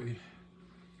 I agree with you.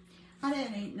 I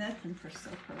didn't eat nothing for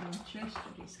supper lunch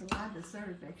yesterday, so I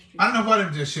deserve extra. I don't know what I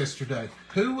did just yesterday.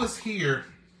 Who was here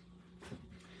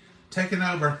taking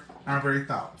over our very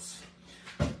thoughts?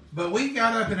 But we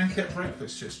got up and ate that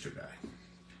breakfast yesterday.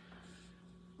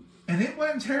 And it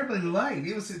wasn't terribly late.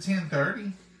 It was at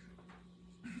 10:30.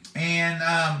 And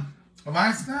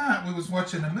last night we was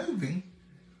watching a movie.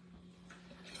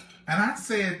 And I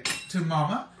said to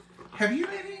Mama, have you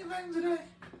ate anything today?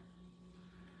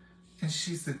 And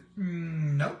she said,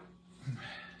 nope.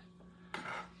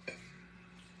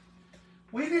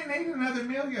 We didn't eat another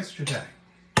meal yesterday.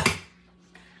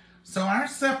 So our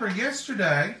supper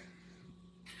yesterday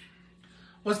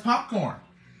was popcorn.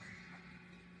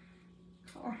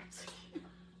 Carbs.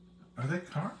 Are they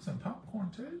carbs and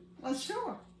popcorn too? Well,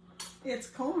 sure. It's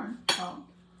corn. Oh.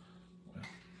 Well.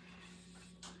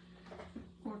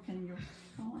 Where can you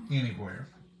go? Anywhere.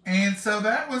 And so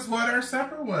that was what our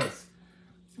supper was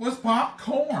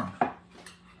popcorn.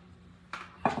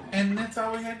 And that's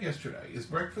all we had yesterday, is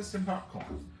breakfast and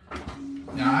popcorn.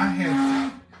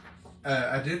 Now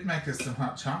I did make us some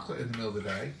hot chocolate in the middle of the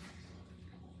day.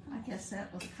 I guess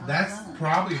that was called That's lunch.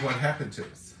 probably what happened to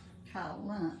us. Called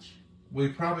lunch. We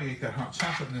probably ate that hot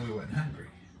chocolate and then we went hungry.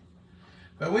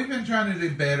 But we've been trying to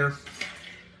do better.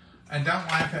 And don't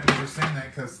laugh at me for saying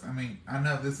that, because, I mean, I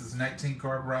know this is an 18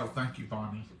 carb roll. Thank you,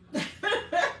 Bonnie.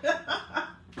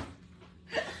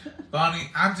 Bonnie,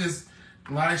 I'm just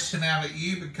lashing out at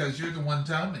you because you're the one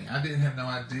who told me. I didn't have no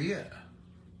idea.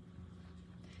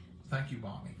 Thank you,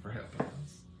 Bonnie, for helping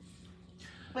us.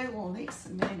 We won't eat so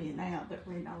many now that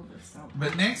we know they're so hot.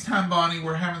 But next time, Bonnie,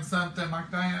 we're having something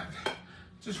like that,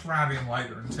 just write in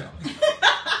later and tell me.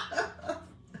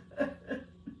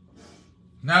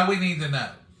 No, we need to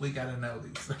know. We got to know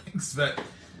these things. But,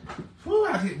 whew,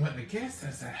 I didn't want to guess.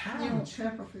 I said, how You would want you?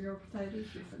 pepper for your potatoes?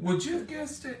 Would you have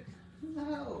guessed it?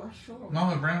 No, I sure would.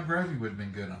 Mama, brown gravy would have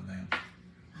been good on them.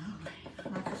 Oh,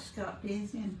 I just got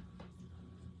busy and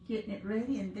getting it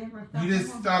ready and never thought. You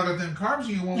just thought about them carbs and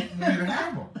you won't want me to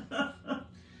have them.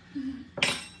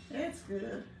 It's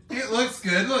good. It looks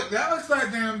good. Look, that looks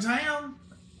like downtown.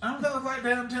 I don't that look like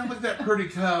downtown. Look at that pretty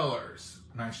colors.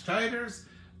 Mashed taters,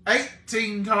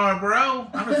 18 carb roll.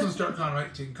 I'm just gonna start calling them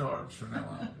 18 carbs from now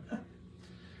on.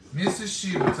 Mrs.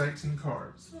 Shields, 18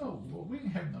 carbs. Oh, well, we can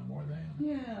have no more than.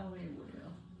 Yeah, we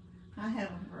will. I have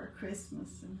them for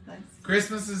Christmas and Thanksgiving.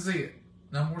 Christmas is it.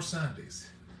 No more Sundays.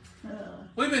 Uh,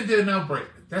 We've been doing no bread.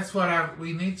 That's what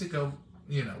we need to go.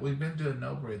 You know, we've been doing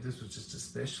no bread. This was just a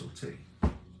specialty.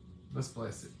 Let's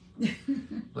bless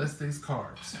it. Bless these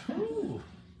carbs. Ooh.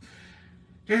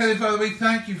 Dear Heavenly Father, we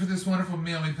thank you for this wonderful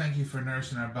meal. We thank you for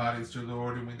nourishing our bodies, dear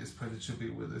Lord, and we just pray that you'll be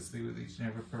with us, be with each and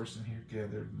every person here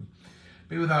gathered, and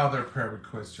be with all their prayer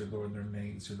requests, dear Lord, and their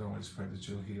needs, dear Lord. We just pray that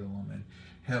you'll heal them and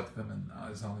help them, and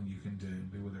as only you can do.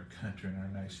 Be with our country and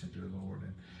our nation, dear Lord,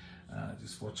 and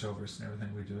just watch over us in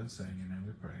everything we do and say. In your name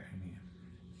we pray. Amen.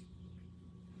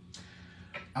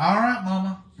 All right,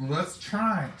 Mama, let's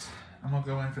try it. I'm going to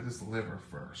go in for this liver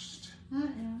first. I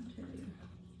am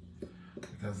too.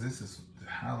 Because this is the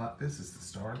highlight. This is the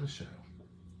star of the show.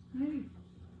 Hey.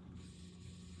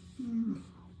 Mm.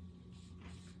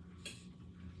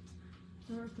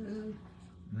 They're good.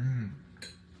 Mmm.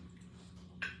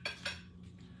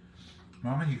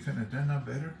 Mama, you couldn't have done no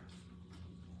better.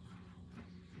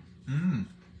 Mmm.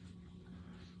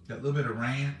 Got a little bit of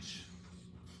ranch.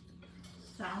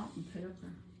 Salt and pepper.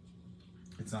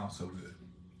 It's also good.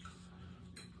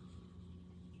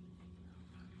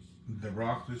 The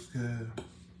broccoli's good.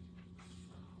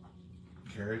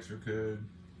 Carrots are good.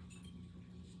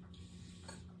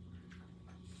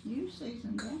 You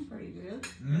seasoned them pretty good.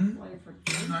 Mm-hmm. Flavored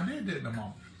good. I didn't I,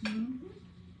 Mom? Mm-hmm.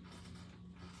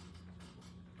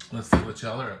 Let's see what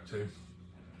y'all are up to.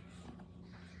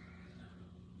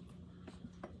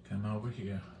 Come over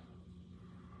here.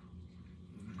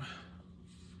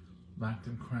 Like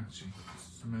them crunchy,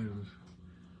 smooth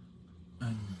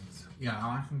onions. Yeah,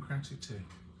 I like them crunchy too.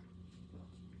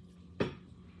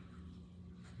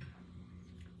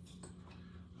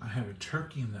 I have a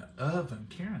turkey in the oven.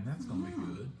 Karen, that's going to be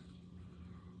good.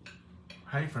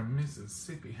 Hey, from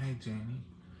Mississippi. Hey, Janie.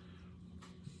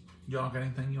 Y'all got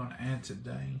anything you want to add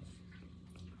today?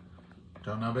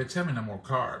 Don't know, but tell me no more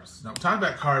carbs. No, talk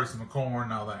about carbs and the corn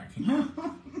and all that.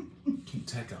 Can't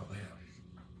take all that.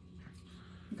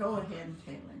 Go ahead and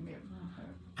tell him it won't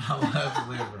hurt. I love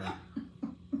liver.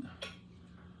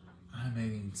 I'm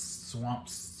eating swamp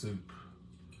soup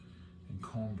and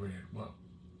cornbread. Well,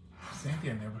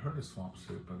 Cynthia never heard of swamp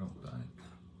soup, I don't think.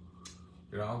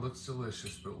 It all looks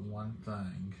delicious, but one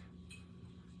thing,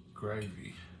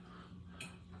 gravy.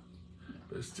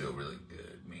 But it's still really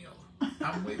good meal.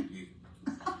 I'm with you.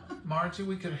 Margie,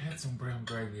 we could have had some brown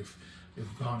gravy if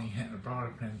Bonnie hadn't brought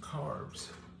up them carbs.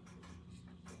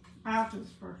 I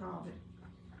just forgot it.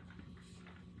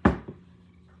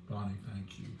 Bonnie,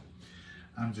 thank you.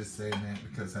 I'm just saying that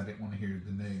because I didn't want to hear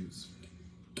the news.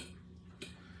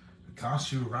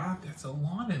 Because you're right, that's a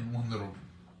lot in one little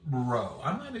row.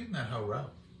 I'm not eating that whole row.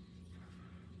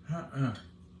 I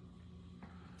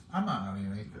might not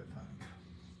even eat that thing.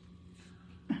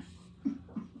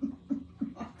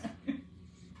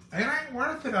 It ain't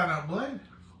worth it, I don't believe.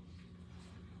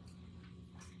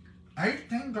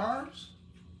 18 carbs?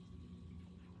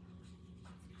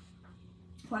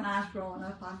 When I was growing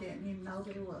up, I didn't even know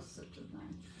there was such a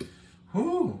thing.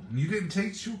 Ooh, you didn't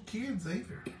teach your kids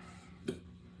either.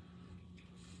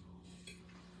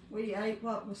 We ate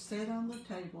what was set on the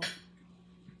table.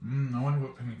 I wonder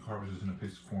what penny carbs is in a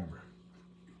piece of cornbread.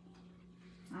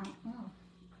 I don't know.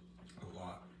 A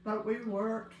lot. But we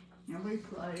worked and we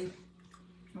played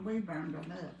and we burned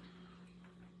them up.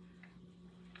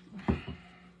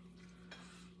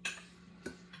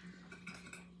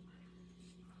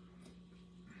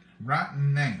 Right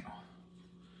now,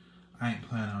 I ain't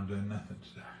planning on doing nothing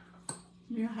today.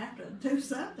 You have to do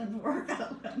something to work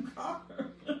out them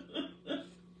carbs. It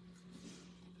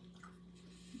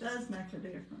does make a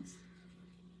difference.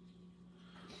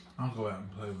 I'll go out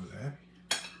and play with Abby.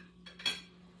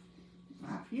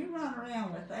 Now, if you run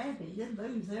around with Abby, you'd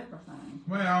lose everything.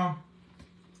 Well,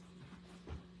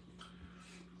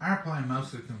 our play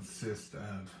mostly consists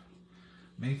of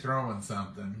me throwing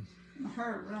something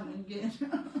Her running again.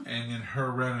 and then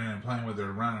her running and playing with it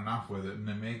or running off with it, and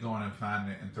then me going and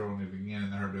finding it and throwing it again,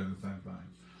 and then her doing the same thing.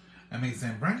 And me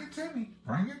saying, bring it to me,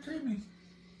 bring it to me.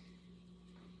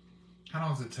 How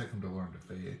long does it take them to learn to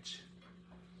fetch?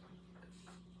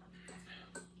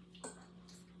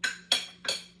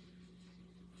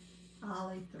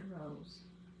 I'll eat the rolls.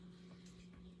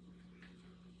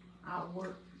 I'll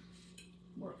work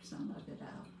some of it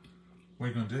out. What are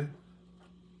you going to do?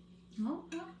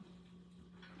 Okay.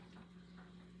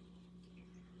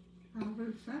 I'll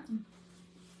do something.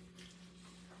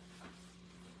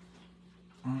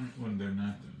 I wouldn't do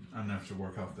nothing. Enough to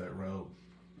work off that road.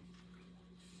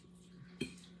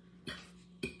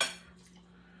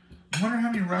 wonder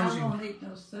how many rolls I you... won't eat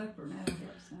no supper now.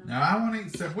 Now, I won't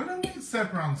eat supper. We don't eat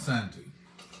supper on Sunday.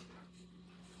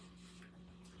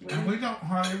 And we don't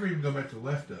hardly ever even go back to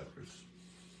leftovers.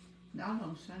 Not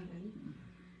on Sunday evening.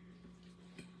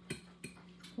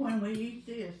 When we eat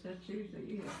this, that's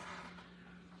usually it.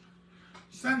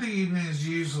 Sunday evening is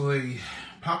usually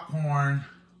popcorn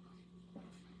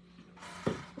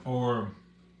or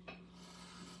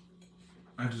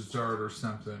a dessert or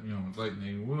something, you know, late in the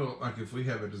evening. We'll, like if we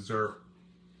have a dessert,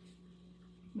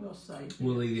 We'll save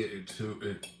we'll eat it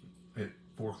at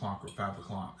 4 o'clock or 5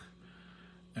 o'clock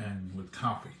and with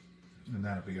coffee. And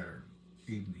that'll be our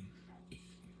evening.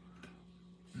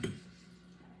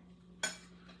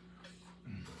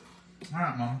 All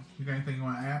right, Mom. You got anything you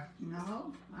want to add?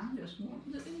 No, I just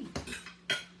want to eat.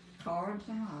 Carbs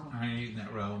and all. I ain't eating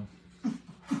that roll.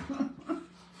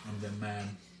 I'm done mad.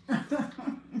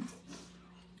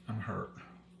 I'm hurt.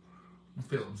 My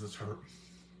feelings is hurt.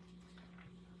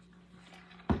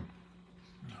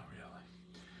 Not really.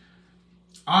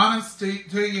 Honesty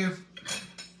to you,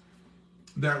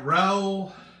 that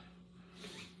roll,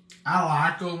 I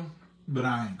like them, but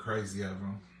I ain't crazy over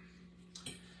them.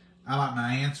 I like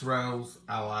my aunt's rolls.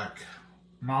 I like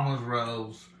Mama's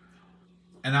rolls.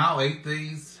 And I'll eat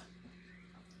these.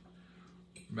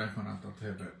 Back when I thought they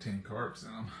had about 10 carbs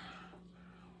in them.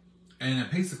 And a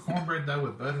piece of cornbread, though,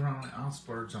 with butter on it, I'll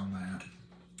splurge on that.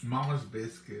 Mama's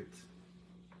biscuits.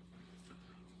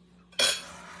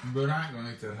 But I ain't going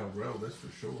to eat that whole roll, that's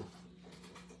for sure.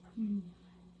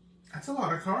 That's a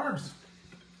lot of carbs.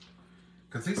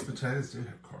 Because these potatoes do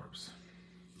have carbs.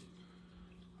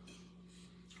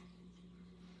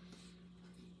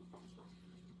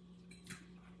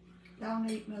 Don't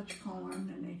eat much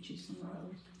corn and eat you some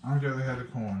rolls. I'd rather have the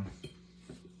corn.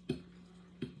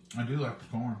 I do like the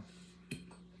corn.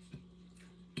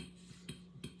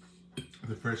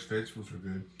 The fresh vegetables are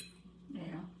good. Yeah,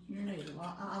 you need a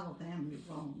lot. All of them you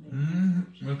won't need.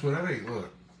 Mm-hmm. That's what I eat,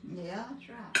 look. Yeah, that's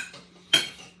right.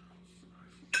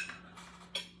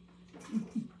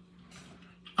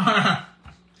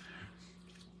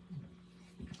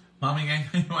 Mommy,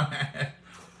 anything you want to add?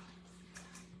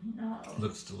 No.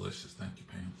 Looks delicious. Thank you,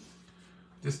 Pam.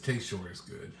 This tea sure is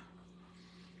good.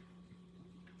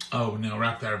 Oh, no,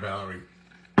 right there, Valerie.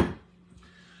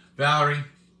 Valerie,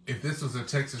 if this was a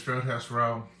Texas Roadhouse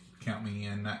roll, count me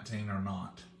in, 19 or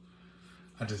not.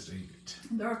 I just eat it.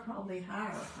 They're probably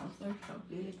higher because they're so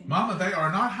big. And Mama, they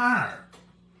are not higher.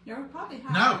 they're probably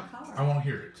higher No, than carbs. I won't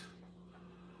hear it.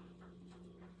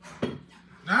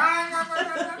 No.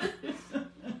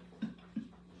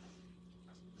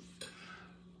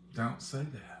 Don't say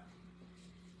that.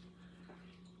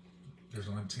 There's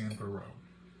only 10 per row.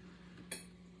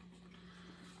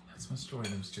 That's my story.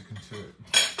 There's chicken to it.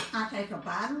 I take a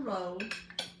bite of roll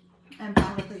and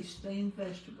bite of these steamed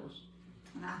vegetables,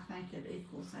 and I think it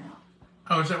equals out.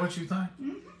 Oh, is that what you think?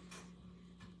 Mm-hmm.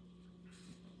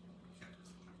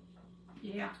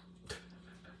 Yeah.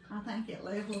 I think it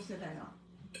levels it out.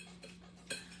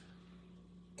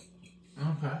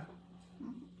 Okay.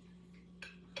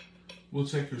 We'll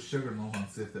check your sugar level and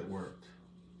see if that worked.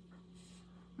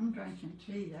 I'm drinking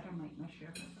tea. That'll make my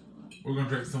sugar go up. We're going to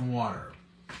drink some water.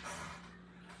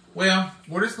 Well,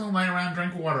 we're just going to lay around and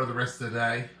drink water the rest of the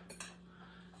day.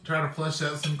 Try to flush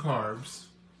out some carbs.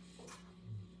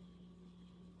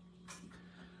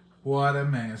 What a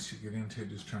mess you get into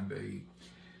just trying to eat.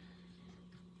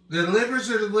 The livers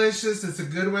are delicious. It's a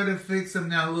good way to fix them.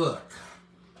 Now look.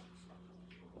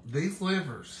 These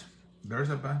livers, there's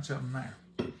a bunch of them there.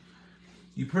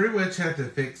 You pretty much have to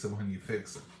fix them when you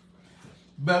fix them.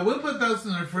 But we'll put those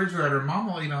in the refrigerator.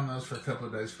 Mom will eat on those for a couple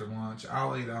of days for lunch.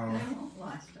 I'll eat on They them. won't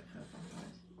last a couple of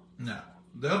days. No,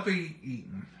 they'll be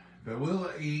eaten. But we'll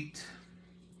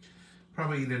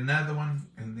probably eat another one,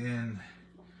 and then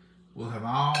we'll have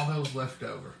all those left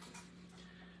over.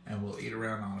 And we'll eat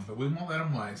around on them. But we won't let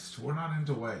them waste. We're not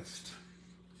into waste.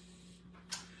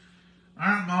 All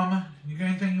right, Mama. You got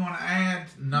anything you want to add?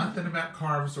 Nothing about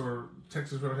carbs or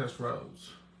Texas Roadhouse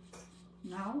rolls.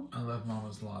 No? I love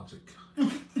Mama's logic.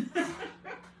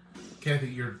 Kathy,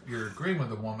 you're agreeing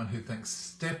with a woman who thinks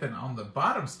stepping on the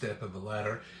bottom step of the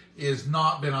ladder is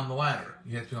not been on the ladder.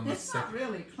 You have to be on the It's second. not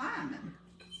really climbing.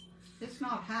 It's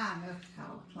not high enough to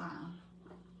call a climb.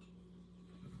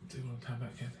 Do you want to talk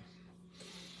about Kathy?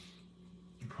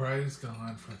 Praise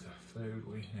God for the food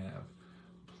we have,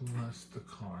 plus the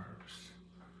carbs.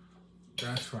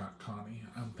 That's right, Connie.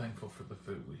 I'm thankful for the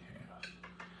food we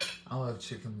have. I love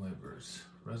chicken livers.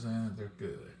 Rosanna, they're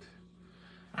good.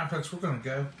 All right, folks, we're going to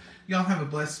go. Y'all have a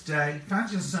blessed day. Find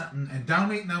you something and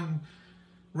don't eat no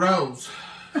rolls.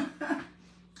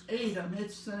 eat them.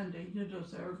 It's Sunday. You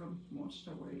deserve them once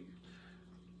a week.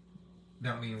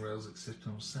 Don't eat rolls except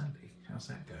on Sunday. How's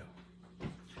that go?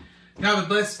 Y'all have a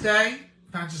blessed day.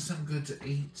 Find you something good to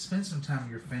eat. Spend some time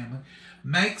with your family.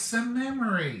 Make some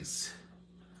memories.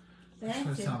 That's what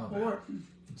That's it's all about. important.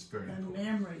 It's very The important.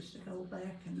 memories to go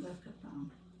back and look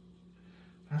upon.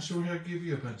 I sure have give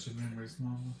you a bunch of memories,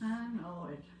 Mama. I know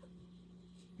it.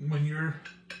 When you're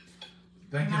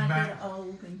thinking When I back, get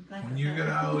old and think when you about get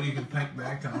it. old, you can think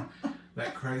back on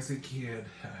that crazy kid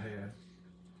I had.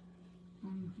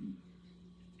 Mhm.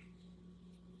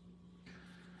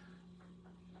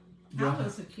 Yeah. I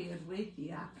was a kid with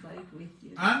you. I played with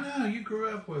you. I know, you grew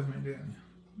up with me, didn't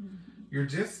you? Mhm. You're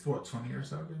just, what, 20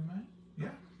 years older than me?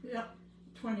 Yep,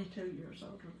 22 years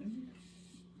older than you.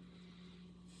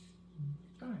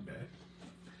 That ain't bad.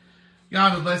 Y'all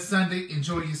have a blessed Sunday.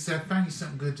 Enjoy yourself. Find you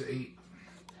something good to eat.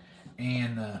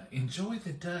 And enjoy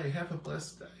the day. Have a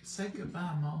blessed day. Say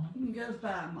goodbye, Mama.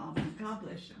 Goodbye, Mama. God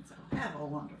bless you. So have a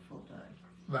wonderful day.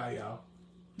 Bye, y'all.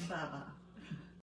 Bye-bye.